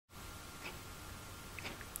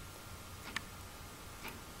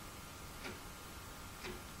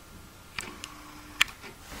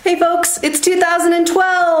Hey folks, it's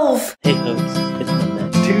 2012! Hey folks, it's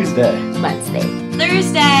Monday. Tuesday. Wednesday.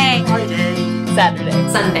 Thursday. Friday. Saturday.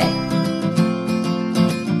 Sunday.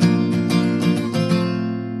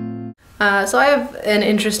 So I have an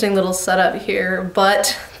interesting little setup here,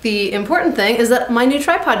 but the important thing is that my new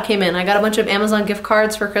tripod came in. I got a bunch of Amazon gift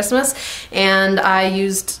cards for Christmas, and I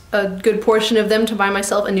used a good portion of them to buy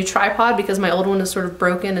myself a new tripod because my old one is sort of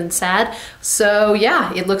broken and sad. So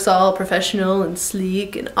yeah, it looks all professional and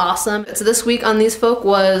sleek and awesome. So this week on These Folk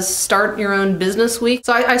was Start Your Own Business Week.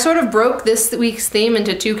 So I sort of broke this week's theme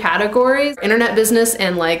into two categories: internet business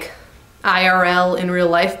and like IRL in real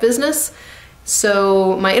life business.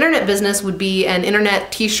 So my internet business would be an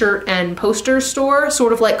internet t-shirt and poster store,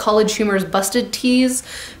 sort of like College Humor's Busted Tees,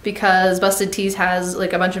 because Busted Tees has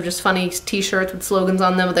like a bunch of just funny t-shirts with slogans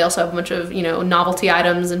on them, but they also have a bunch of, you know, novelty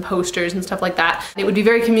items and posters and stuff like that. It would be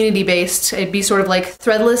very community based. It'd be sort of like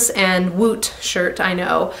Threadless and Woot shirt, I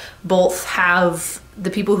know. Both have the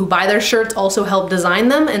people who buy their shirts also help design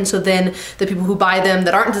them, and so then the people who buy them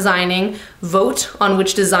that aren't designing vote on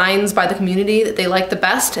which designs by the community that they like the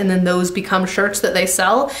best, and then those become shirts that they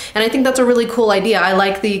sell. And I think that's a really cool idea. I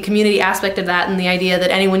like the community aspect of that and the idea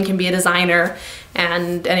that anyone can be a designer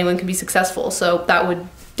and anyone can be successful. So that would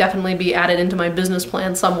definitely be added into my business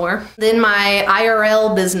plan somewhere. Then my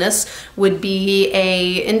IRL business would be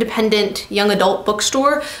a independent young adult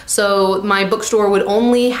bookstore. So my bookstore would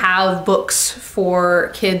only have books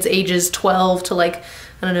for kids ages 12 to like,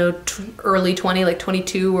 I don't know, early 20, like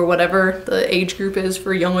 22 or whatever the age group is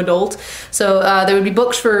for young adult. So there would be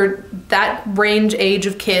books for that range age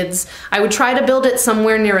of kids. I would try to build it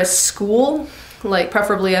somewhere near a school, like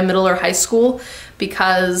preferably a middle or high school,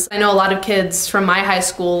 because I know a lot of kids from my high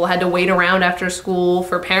school had to wait around after school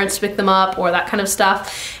for parents to pick them up or that kind of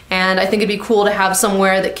stuff. And I think it'd be cool to have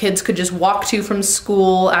somewhere that kids could just walk to from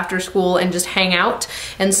school after school and just hang out.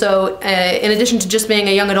 And so in addition to just being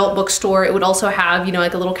a young adult bookstore, it would also have, you know,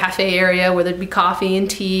 like a little cafe area where there'd be coffee and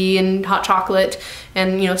tea and hot chocolate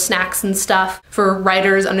and, you know, snacks and stuff. For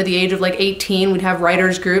writers under the age of like 18, we'd have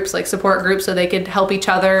writers groups, like support groups, so they could help each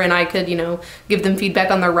other and I could, you know, give them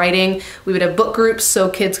feedback on their writing. We would have book groups so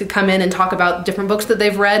kids could come in and talk about different books that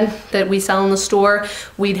they've read that we sell in the store.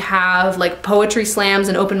 We'd have like poetry slams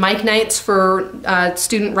and open mic nights for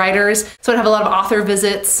student writers. So I'd have a lot of author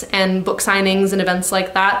visits and book signings and events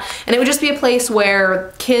like that. And it would just be a place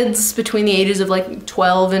where kids between the ages of like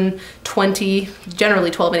 12 and 20, generally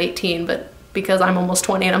 12 and 18, but because I'm almost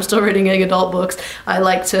 20 and I'm still reading young adult books, I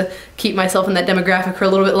like to keep myself in that demographic for a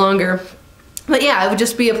little bit longer. But yeah, it would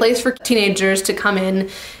just be a place for teenagers to come in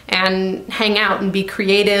and hang out and be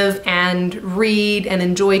creative and read and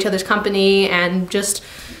enjoy each other's company and just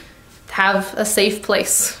have a safe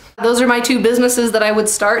place. Those are my two businesses that I would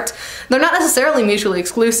start. They're not necessarily mutually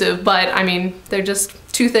exclusive, but I mean, they're just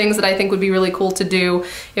two things that I think would be really cool to do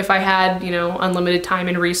if I had, you know, unlimited time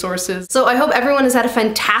and resources. So I hope everyone has had a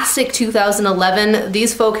fantastic 2011.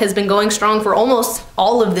 These Folk has been going strong for almost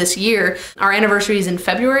all of this year. Our anniversary is in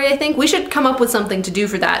February, I think. We should come up with something to do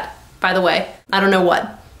for that, by the way. I don't know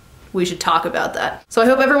what. We should talk about that. So I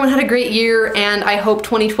hope everyone had a great year, and I hope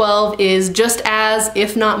 2012 is just as,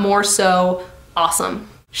 if not more so, awesome.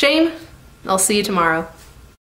 Shane, I'll see you tomorrow.